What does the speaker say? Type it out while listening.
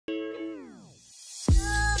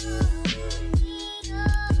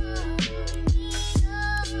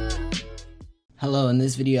Hello, in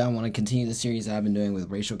this video I want to continue the series I've been doing with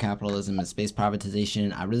racial capitalism and space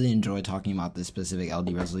privatization. I really enjoy talking about this specific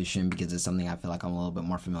LD resolution because it's something I feel like I'm a little bit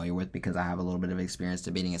more familiar with because I have a little bit of experience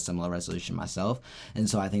debating a similar resolution myself. And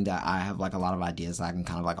so I think that I have like a lot of ideas that I can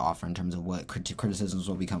kind of like offer in terms of what criticisms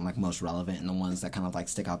will become like most relevant and the ones that kind of like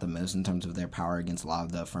stick out the most in terms of their power against a lot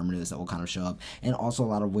of the affirmatives that will kind of show up, and also a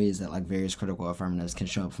lot of ways that like various critical affirmatives can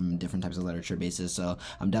show up from different types of literature bases. So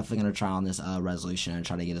I'm definitely going to try on this resolution and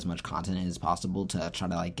try to get as much content as possible to try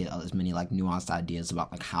to like get as many like nuanced ideas about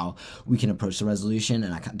like how we can approach the resolution.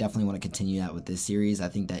 And I definitely want to continue that with this series. I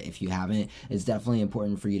think that if you haven't, it's definitely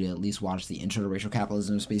important for you to at least watch the intro to Racial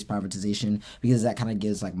Capitalism and Space Privatization, because that kind of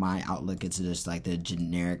gives like my outlook into just like the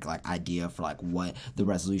generic like idea for like what the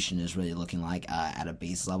resolution is really looking like at a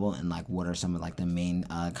base level, and like what are some of like the main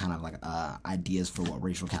kind of like ideas for what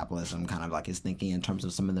racial capitalism kind of like is thinking in terms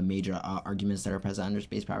of some of the major arguments that are present under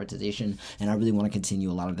space privatization. And I really want to continue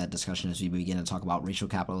a lot of that discussion as we begin to talk about racial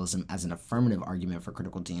capitalism as an affirmative argument for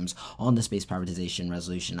critical teams on the space privatization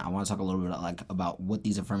resolution. I want to talk a little bit like about what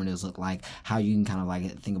these affirmatives look like, how you can kind of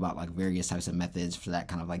like think about like various types of methods for that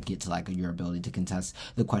kind of like get to like your ability to contest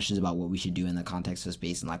the questions about what we should do in the context of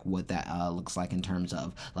space, and like what that looks like in terms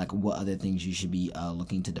of like what other things you should be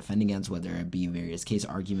looking to defend against, whether it be various case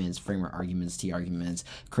arguments, framework arguments, T arguments,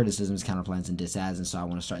 criticisms, counterplans, and disads. And so I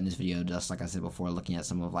want to start in this video, just like I said before, looking at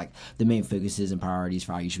some of like the main focuses and priorities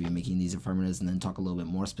for how you should be making these affirmatives, and then talk a little bit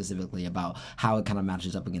more specifically about how it kind of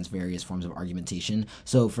matches up against various forms of argumentation.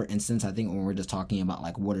 So for instance, I think when we're just talking about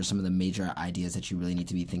like what are some of the major ideas that you really need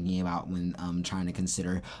to be thinking about when trying to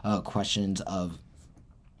consider questions of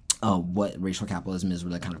what racial capitalism is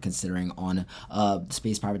really kind of considering on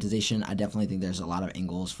space privatization, I definitely think there's a lot of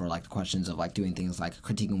angles for like the questions of like doing things like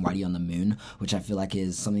critiquing Whitey on the moon, which I feel like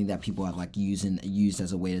is something that people have like used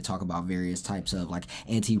as a way to talk about various types of like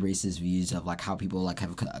anti-racist views of like how people like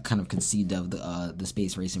have kind of conceived of the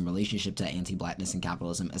space race in relationship to anti-blackness and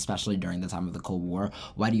capitalism, especially during the time of the Cold War.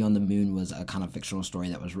 Whitey on the moon was a kind of fictional story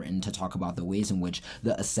that was written to talk about the ways in which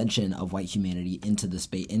the ascension of white humanity into the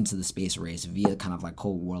space race via kind of like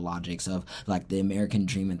Cold War logics of like the American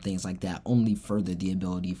dream and things like that only furthered the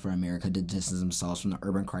ability for America to distance themselves from the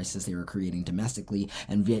urban crisis they were creating domestically,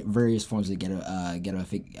 and various forms of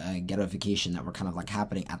ghettoification that were kind of like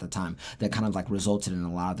happening at the time that kind of like resulted in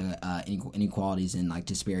a lot of the inequalities and like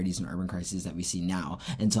disparities in urban crises that we see now.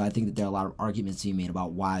 And so I think that there are a lot of arguments to be made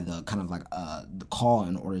about why the kind of like the call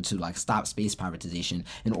in order to like stop space privatization,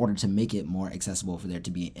 in order to make it more accessible for there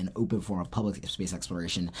to be an open form of public space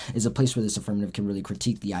exploration, is a place where this affirmative can really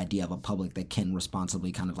critique the idea of a public that can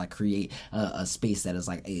responsibly kind of like create a space that is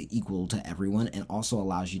like equal to everyone, and also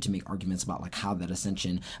allows you to make arguments about like how that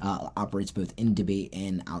ascension operates both in debate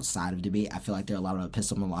and outside of debate. I feel like there are a lot of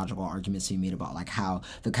epistemological arguments to be made about like how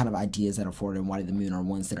the kind of ideas that are forwarded in Whitey the Moon are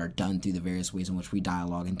ones that are done through the various ways in which we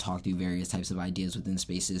dialogue and talk through various types of ideas within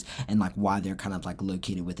spaces, and like why they're kind of like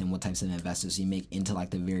located within what types of investments you make into like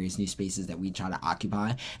the various new spaces that we try to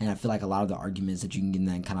occupy. And I feel like a lot of the arguments that you can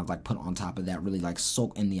then kind of like put on top of that really like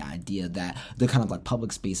soak in the idea that the kind of like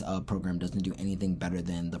public space program doesn't do anything better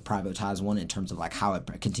than the privatized one in terms of like how it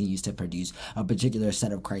continues to produce a particular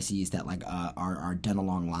set of crises that like are done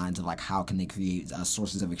along lines of like how can they create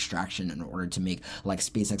sources of extraction in order to make like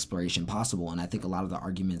space exploration possible. And I think a lot of the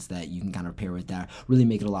arguments that you can kind of pair with that really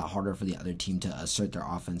make it a lot harder for the other team to assert their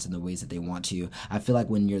offense in the ways that they want to. I feel like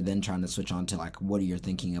when you're then trying to switch on to like what are you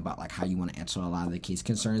thinking about like how you want to answer a lot of the case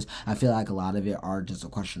concerns, I feel like a lot of it are just a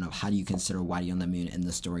question of how do you consider Whitey on the moon in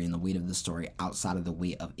the story and the weight of the story outside of the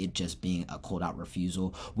weight of it just being a cold out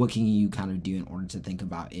refusal. What can you kind of do in order to think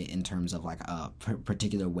about it in terms of like a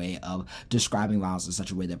particular way of describing violence in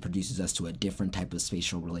such a way that produces us to a different type of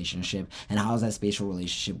spatial relationship, and how is that spatial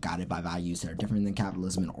relationship guided by values that are different than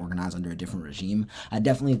capitalism and organized under a different regime? I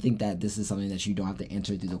definitely think that this is something that you don't have to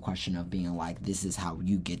answer through the question of being like this is how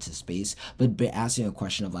you get to space, but asking a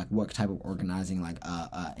question of like what type of organizing like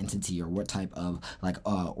entity or what type of like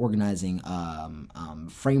organizing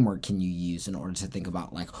framework can you use in order to think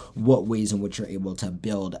about like what ways in which you're able to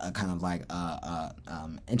build a kind of like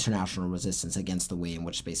international resistance against the way in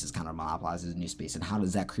which spaces kind of monopolizes new space, and how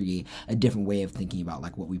does that create a different way of thinking about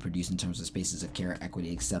like what we produce in terms of spaces of care,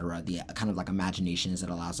 equity, etc., the kind of like imaginations that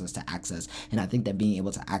allows us to access. And I think that being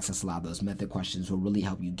able to access a lot of those method questions will really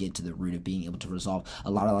help you get to the root of being able to resolve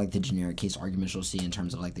a lot of like the generic case arguments you'll see in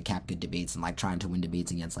terms of like the cap-good debates and like trying to win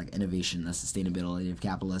debates against like innovation, the sustainability of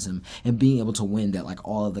capitalism, and being able to win that like like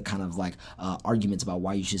all of the kind of like arguments about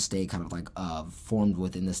why you should stay kind of like formed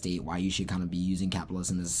within the state, why you should kind of be using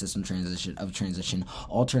capitalism as a system transition,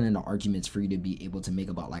 all turn into arguments for you to be able to make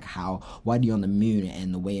about like why do you on the moon,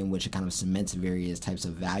 and the way in which it kind of cements various types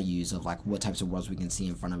of values of like what types of worlds we can see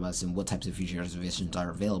in front of us and what types of future visions are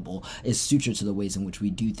available is suited to the ways in which we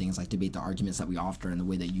do things, like debate the arguments that we offer and the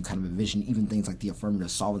way that you kind of envision even things like the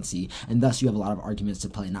affirmative solvency. And thus you have a lot of arguments to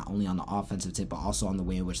play not only on the offensive tip but also on the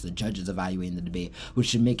way in which the judge is evaluating the debate, which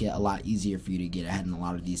should make it a lot easier for you to get ahead in a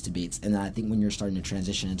lot of these debates. And then I think when you're starting to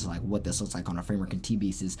transition into like what this looks like on a framework and T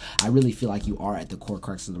basis, I really feel like you are at the core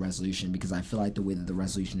crux of the resolution, because I feel like the way that the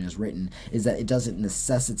resolution is written is that it doesn't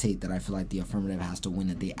necessitate that I feel like the affirmative has to win,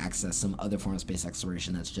 that they access some other form of space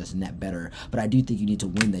exploration that's just net better. But I do think you need to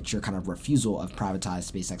win that your kind of refusal of privatized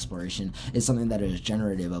space exploration is something that is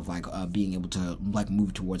generative of like being able to like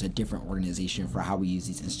move towards a different organization for how we use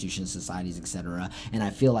these institutions, societies, etc. And I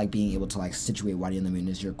feel like being able to like situate Whitey on the Moon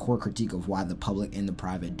is your core critique of why the public and the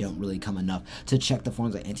private don't really come enough to check the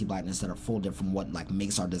forms of anti-blackness that are folded from what like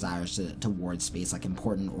makes our desires towards space like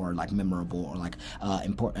important or like memorable or like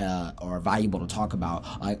important or valuable to talk about,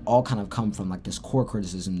 like all kind of come from like this core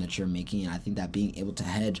criticism that you're making. And I think that being able to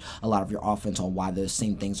hedge a lot of your offense on why those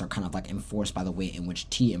same things are kind of like enforced by the way in which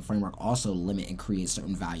T and framework also limit and create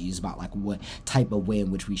certain values about like what type of way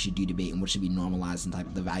in which we should do debate and what should be normalized, and type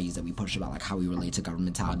of the values that we push about like how we relate to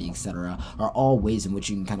governmentality, etc., are all ways in which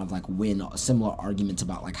you can kind of like win similar arguments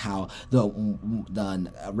about like how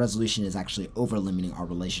the resolution is actually over limiting our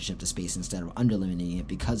relationship to space instead of under limiting it,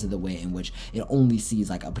 because of the way in which it only sees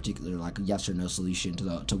like a particular like yes or no solution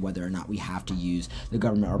to whether or not we have to use the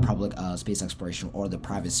government or public space exploration or the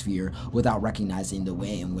private sphere, without recognizing the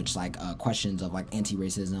way in which like questions of like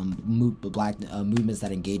anti-racism, black movements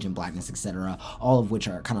that engage in blackness, etc., all of which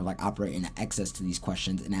are kind of like operate in access to these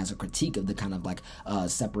questions and as a critique of the kind of like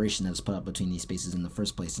separation that's put up between these spaces in the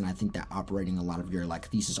first place. And I think that operating a lot of your like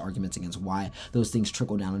thesis arguments against why those things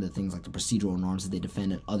trickle down into things like the procedural norms that they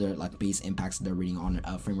defend and other like base impacts that they're reading on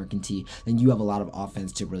framework and T, then you have a lot of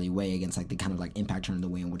offense to really weigh against like the kind of like impact on the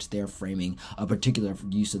way in which they're framing a particular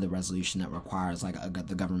use of the resolution that requires like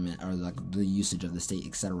the government or like the usage of the state,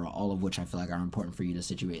 etc., all of which I feel like are important for you to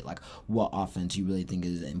situate like what offense you really think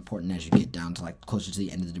is important as you get down to like closer to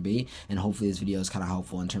the end of the debate. And hopefully this video is kind of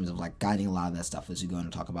helpful in terms of like guiding a lot of that stuff as we go on to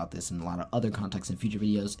talk about this in a lot of other contexts in future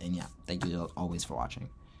videos. And yeah, thank you always for watching.